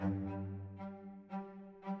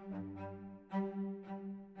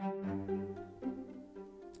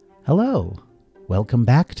Hello, welcome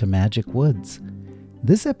back to Magic Woods.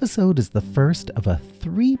 This episode is the first of a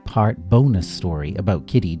 3-part bonus story about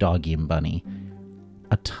Kitty, Doggy, and Bunny.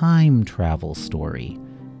 A time travel story,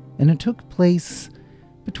 and it took place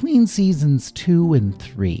between seasons 2 and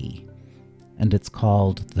 3, and it's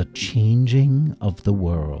called The Changing of the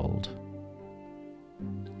World.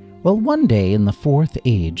 Well, one day in the 4th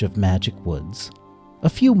age of Magic Woods, a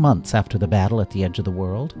few months after the battle at the edge of the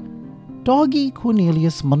world, Doggy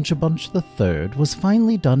Cornelius Munchabunch III was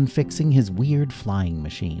finally done fixing his weird flying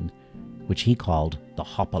machine, which he called the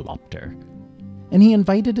Hopalopter, and he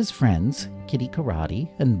invited his friends, Kitty Karate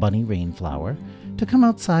and Bunny Rainflower, to come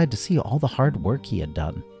outside to see all the hard work he had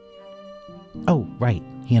done. Oh, right,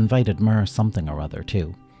 he invited Mur something or other,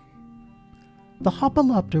 too. The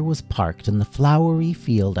Hopalopter was parked in the flowery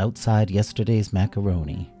field outside yesterday's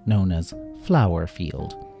macaroni, known as Flower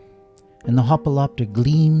Field. And the Hopalopter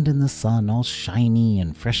gleamed in the sun, all shiny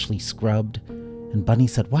and freshly scrubbed. And Bunny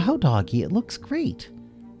said, "Wow, Doggy, it looks great."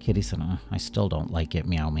 Kitty said, "I still don't like it,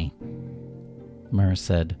 Meow Me." Mur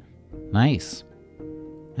said, "Nice.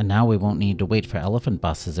 And now we won't need to wait for elephant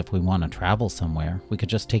buses if we want to travel somewhere. We could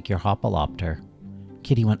just take your Hopalopter."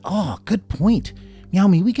 Kitty went, "Oh, good point. Meow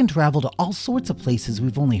Me, we can travel to all sorts of places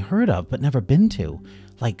we've only heard of but never been to.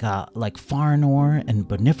 Like Farnor and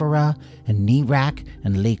Bonifera and Nerak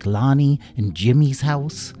and Lake Lani and Jimmy's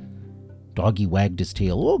house." Doggy wagged his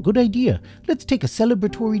tail. "Oh, good idea. Let's take a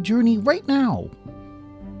celebratory journey right now."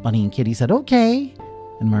 Bunny and Kitty said, "Okay."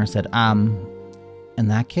 And Mur said, in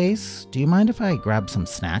that case, do you mind if I grab some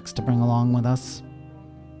snacks to bring along with us?"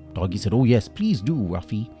 Doggy said, "Oh yes, please do,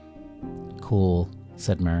 Ruffy." "Cool,"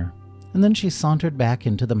 said Mur. And then she sauntered back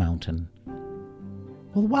into the mountain.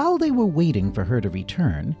 Well, while they were waiting for her to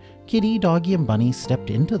return, Kitty, Doggy, and Bunny stepped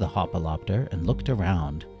into the Hopalopter and looked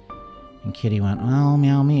around. And Kitty went, "Well,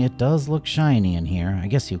 Meow Me, it does look shiny in here. I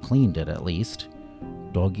guess you cleaned it at least."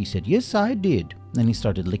 Doggy said, "Yes, I did." Then he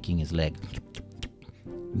started licking his leg.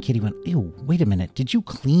 And Kitty went, "Ew, wait a minute. Did you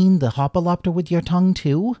clean the Hopalopter with your tongue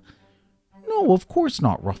too?" "No, of course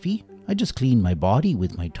not, Ruffy. I just cleaned my body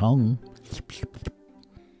with my tongue."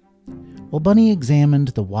 Well, Bunny examined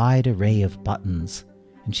the wide array of buttons,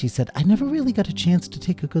 and she said, "I never really got a chance to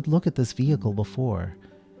take a good look at this vehicle before,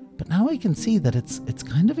 but now I can see that it's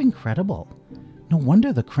kind of incredible. No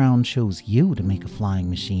wonder the crown chose you to make a flying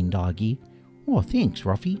machine, Doggy." "Oh, thanks,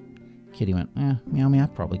 Ruffy." Kitty went, Meow Me, I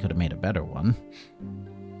probably could have made a better one."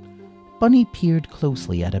 Bunny peered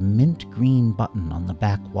closely at a mint green button on the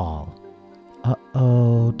back wall.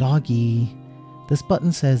 "Uh-oh, Doggy, this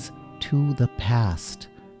button says, 'To the past.'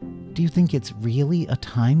 Do you think it's really a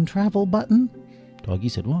time travel button?" Doggy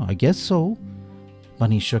said, "Well, I guess so."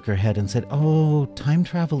 Bunny shook her head and said, "Oh, time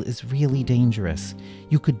travel is really dangerous.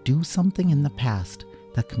 You could do something in the past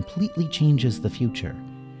that completely changes the future.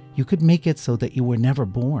 You could make it so that you were never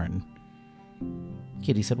born."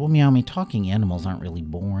 Kitty said, "Well, Meow Me, talking animals aren't really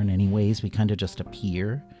born anyways. We kind of just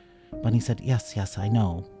appear." Bunny said, Yes, I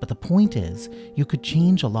know. But the point is, you could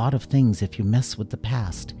change a lot of things if you mess with the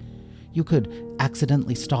past. You could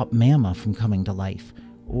accidentally stop Mama from coming to life,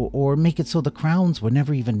 or make it so the crowns were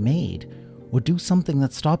never even made, or do something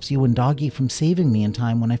that stops you and Doggy from saving me in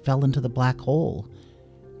time when I fell into the black hole.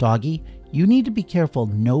 Doggy, you need to be careful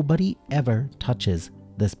nobody ever touches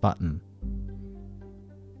this button."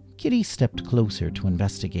 Kitty stepped closer to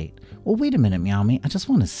investigate. "Well, wait a minute, Meow Me, I just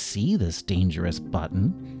want to see this dangerous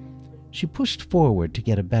button." She pushed forward to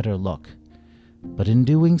get a better look, but in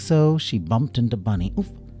doing so, she bumped into Bunny.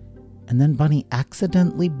 Oof. And then Bunny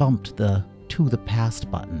accidentally bumped the "To the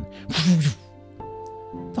Past" button.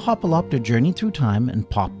 The Hopalopter journeyed through time and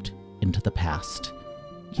popped into the past.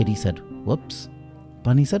 Kitty said, "Whoops."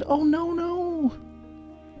 Bunny said, "Oh, no."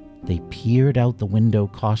 They peered out the window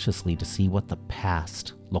cautiously to see what the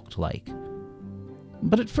past looked like.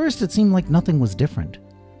 But at first it seemed like nothing was different.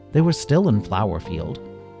 They were still in Flowerfield.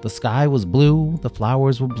 The sky was blue, the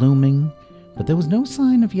flowers were blooming, but there was no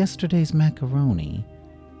sign of yesterday's macaroni,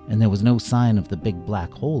 and there was no sign of the big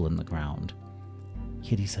black hole in the ground.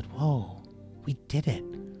 Kitty said, "Whoa, we did it.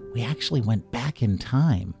 We actually went back in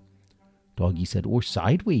time." Doggy said, "Or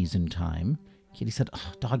sideways in time." Kitty said,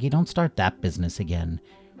 "Oh, Doggy, don't start that business again.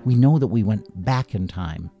 We know that we went back in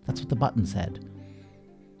time. That's what the button said."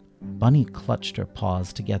 Bunny clutched her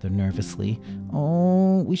paws together nervously.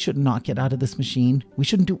 "Oh, we should not get out of this machine. We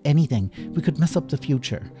shouldn't do anything. We could mess up the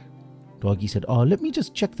future." Doggy said, "Oh, let me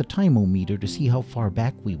just check the time-o-meter to see how far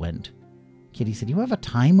back we went." Kitty said, "You have a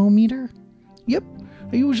time-o-meter?" "Yep,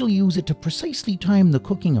 I usually use it to precisely time the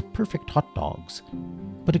cooking of perfect hot dogs.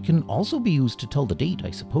 But it can also be used to tell the date,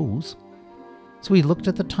 I suppose." So he looked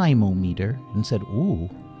at the time-o-meter and said, "Ooh,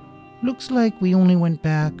 Looks like we only went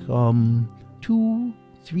back, 2,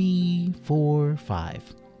 3, 4,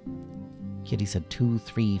 5. Kitty said 2,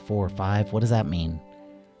 3, 4, 5. What does that mean?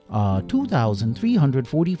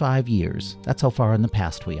 2,345 years. That's how far in the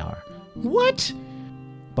past we are. What?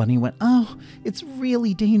 Bunny went, oh, it's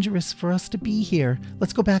really dangerous for us to be here.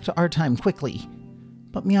 Let's go back to our time quickly.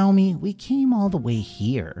 But Meow Me, we came all the way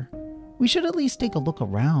here. We should at least take a look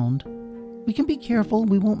around. We can be careful,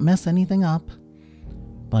 we won't mess anything up.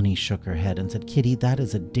 Bunny shook her head and said, Kitty, that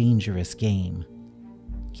is a dangerous game.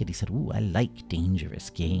 Kitty said, ooh, I like dangerous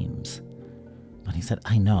games. Bunny said,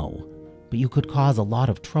 I know, but you could cause a lot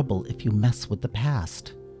of trouble if you mess with the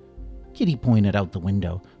past. Kitty pointed out the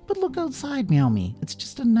window. But look outside, Meow Me. It's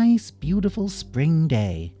just a nice, beautiful spring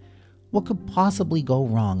day. What could possibly go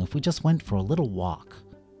wrong if we just went for a little walk?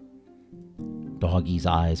 Doggy's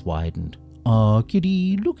eyes widened.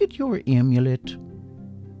 Kitty, look at your amulet.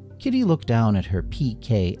 Kitty looked down at her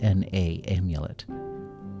PKNA amulet.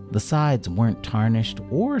 The sides weren't tarnished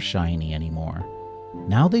or shiny anymore.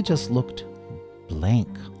 Now they just looked blank,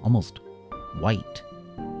 almost white.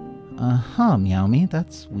 Meow Me,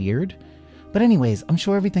 that's weird. But anyways, I'm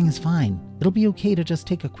sure everything is fine. It'll be okay to just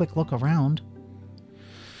take a quick look around.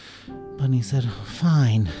 Bunny said,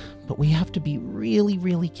 fine, but we have to be really,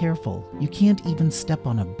 really careful. You can't even step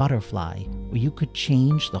on a butterfly, or you could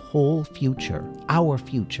change the whole future, our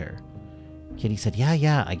future. Kitty said,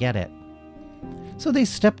 yeah, I get it. So they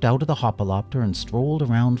stepped out of the hopalopter and strolled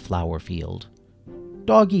around Flowerfield.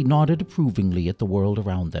 Doggy nodded approvingly at the world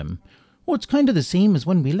around them. Oh, it's kind of the same as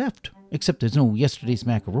when we left, except there's no yesterday's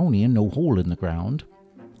macaroni and no hole in the ground.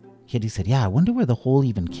 Kitty said, yeah, I wonder where the hole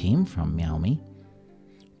even came from, Meow Me.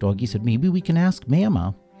 Doggy said, maybe we can ask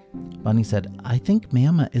Mama. Bunny said, I think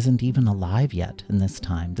Mama isn't even alive yet in this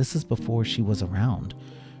time. This is before she was around.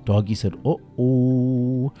 Doggy said,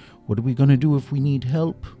 uh-oh, what are we going to do if we need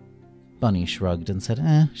help? Bunny shrugged and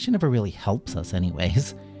said, she never really helps us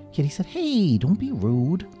anyways. Kitty said, hey, don't be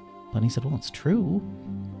rude. Bunny said, well, it's true.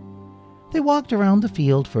 They walked around the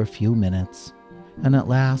field for a few minutes, and at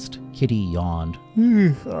last, Kitty yawned.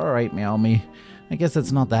 All right, Meow Me. I guess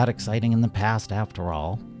it's not that exciting in the past after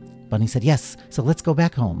all. Bunny said, yes, so let's go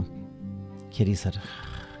back home. Kitty said,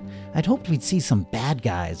 I'd hoped we'd see some bad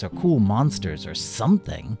guys or cool monsters or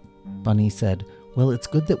something. Bunny said, well, it's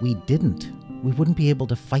good that we didn't. We wouldn't be able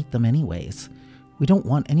to fight them anyways. We don't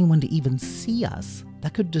want anyone to even see us.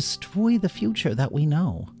 That could destroy the future that we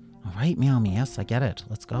know. All right, Meow Me, yes, I get it.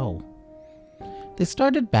 Let's go. They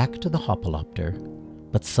started back to the hopalopter,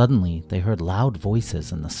 but suddenly they heard loud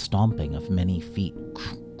voices and the stomping of many feet.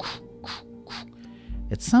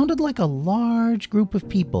 It sounded like a large group of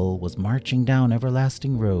people was marching down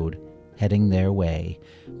Everlasting Road, heading their way.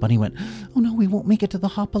 Bunny went, oh no, we won't make it to the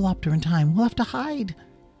hopalopter in time. We'll have to hide.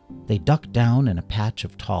 They ducked down in a patch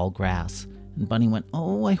of tall grass, and Bunny went,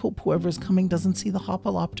 oh, I hope whoever's coming doesn't see the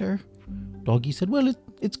hopalopter. Doggy said, well,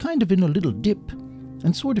 it's kind of in a little dip,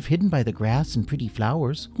 and sort of hidden by the grass and pretty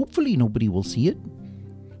flowers. Hopefully nobody will see it.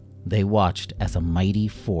 They watched as a mighty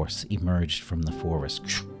force emerged from the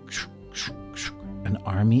forest. An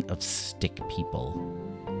army of stick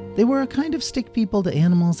people. They were a kind of stick people the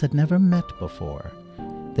animals had never met before.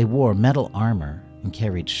 They wore metal armor and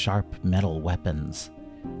carried sharp metal weapons.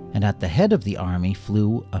 And at the head of the army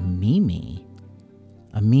flew a Mimi.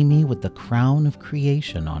 A Mimi with the crown of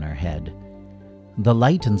creation on her head. The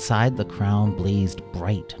light inside the crown blazed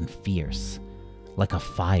bright and fierce, like a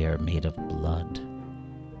fire made of blood.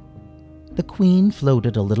 The queen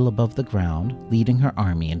floated a little above the ground, leading her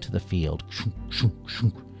army into the field.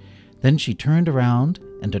 Then she turned around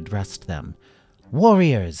and addressed them.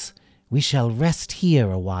 Warriors, we shall rest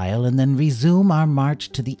here a while and then resume our march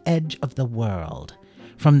to the edge of the world.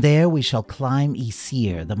 From there we shall climb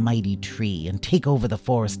Aesir, the mighty tree, and take over the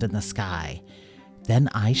forest and the sky. Then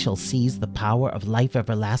I shall seize the power of life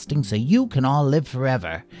everlasting so you can all live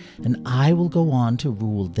forever, and I will go on to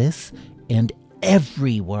rule this and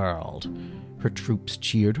every world. Her troops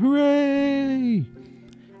cheered, hooray!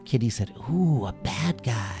 Kitty said, ooh, a bad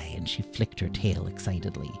guy, and she flicked her tail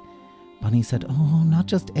excitedly. Bunny said, oh, not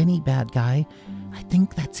just any bad guy. I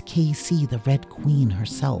think that's KC, the Red Queen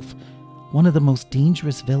herself, one of the most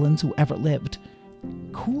dangerous villains who ever lived.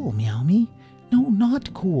 Cool, Meow Me. No,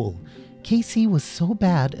 not cool. KC was so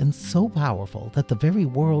bad and so powerful that the very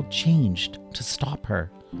world changed to stop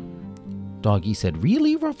her. Doggy said,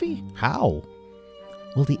 really, Ruffy? How?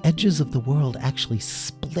 Well, the edges of the world actually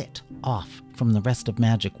split off from the rest of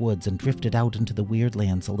Magic Woods and drifted out into the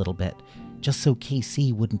Weirdlands a little bit, just so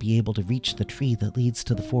KC wouldn't be able to reach the tree that leads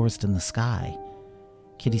to the forest in the sky.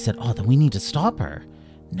 Kitty said, oh, then we need to stop her.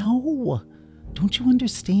 No, Don't you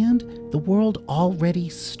understand? The world already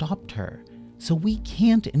stopped her, so we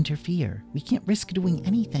can't interfere. We can't risk doing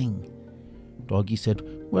anything. Doggy said,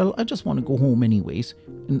 well, I just want to go home anyways,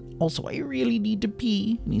 and also I really need to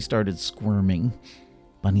pee, and he started squirming.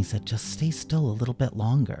 Bunny said, just stay still a little bit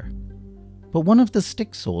longer. But one of the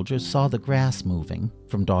stick soldiers saw the grass moving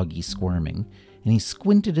from Doggy squirming, and he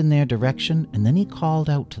squinted in their direction, and then he called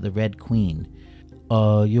out to the Red Queen,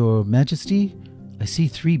 Your Majesty, I see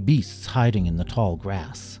 3 beasts hiding in the tall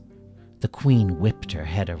grass. The Queen whipped her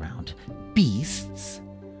head around. Beasts?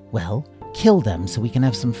 Well, kill them so we can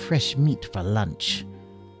have some fresh meat for lunch.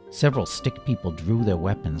 Several stick people drew their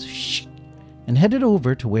weapons and headed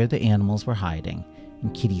over to where the animals were hiding.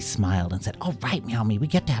 And Kitty smiled and said, all right, Meow Me, we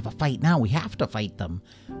get to have a fight now. We have to fight them.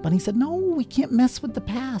 Bunny said, no, we can't mess with the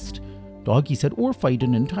past. Doggy said, or fight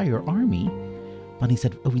an entire army. Bunny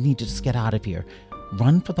said, we need to just get out of here.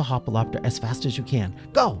 Run for the Hopalopter as fast as you can.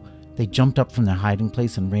 Go! They jumped up from their hiding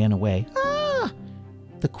place and ran away. Ah!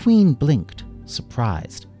 The Queen blinked,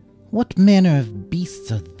 surprised. What manner of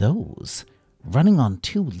beasts are those? Running on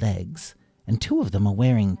 2 legs, and 2 of them are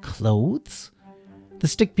wearing clothes? The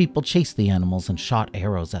stick people chased the animals and shot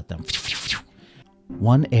arrows at them.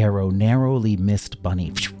 One arrow narrowly missed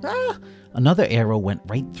Bunny. Ah! Another arrow went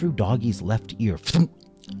right through Doggy's left ear.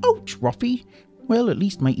 Ouch, Ruffy! Well, at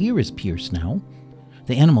least my ear is pierced now.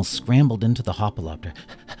 The animals scrambled into the Hopalopter,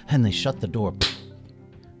 and they shut the door.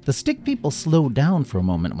 The stick people slowed down for a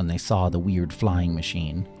moment when they saw the weird flying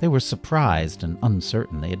machine. They were surprised and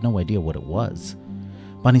uncertain. They had no idea what it was.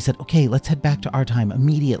 Bunny said, okay, let's head back to our time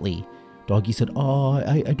immediately. Doggy said,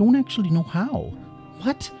 I don't actually know how.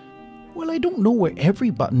 What? Well, I don't know where every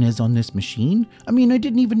button is on this machine. I mean, I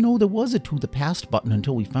didn't even know there was a To the Past button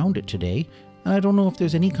until we found it today. And I don't know if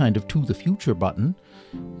there's any kind of To the Future button.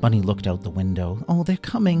 Bunny looked out the window. Oh, they're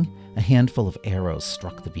coming. A handful of arrows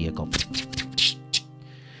struck the vehicle.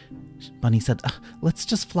 Bunny said, let's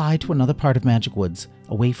just fly to another part of Magic Woods,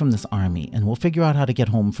 away from this army, and we'll figure out how to get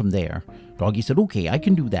home from there. Doggy said, okay, I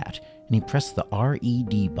can do that. And he pressed the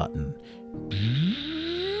RED button.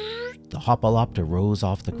 The Hopalopter rose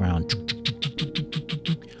off the ground.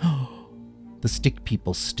 The stick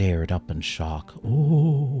people stared up in shock.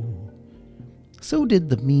 Oh. So did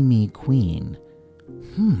the Mimi Queen.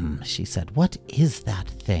 She said, what is that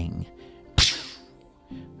thing?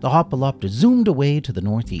 The Hopalopter zoomed away to the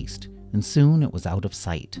northeast, and soon it was out of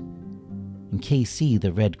sight. And KC,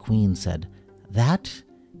 the Red Queen, said, that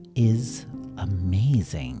is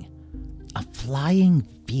amazing. A flying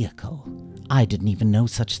vehicle. I didn't even know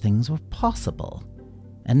such things were possible.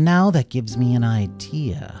 And now that gives me an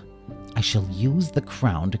idea. I shall use the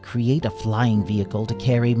crown to create a flying vehicle to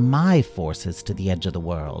carry my forces to the edge of the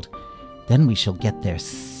world. Then we shall get there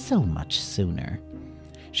so much sooner.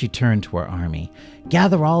 She turned to her army.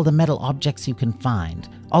 Gather all the metal objects you can find.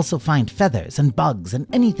 Also find feathers and bugs and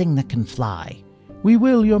anything that can fly. We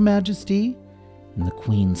will, Your Majesty. And the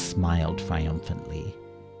Queen smiled triumphantly.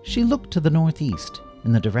 She looked to the northeast,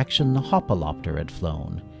 in the direction the Hopalopter had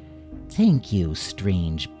flown. Thank you,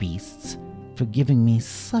 strange beasts, for giving me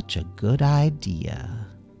such a good idea.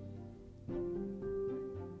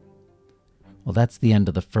 Well, that's the end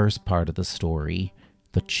of the first part of the story,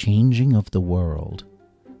 The Changing of the World.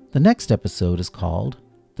 The next episode is called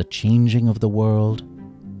The Changing of the World,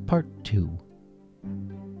 Part 2.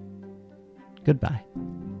 Goodbye.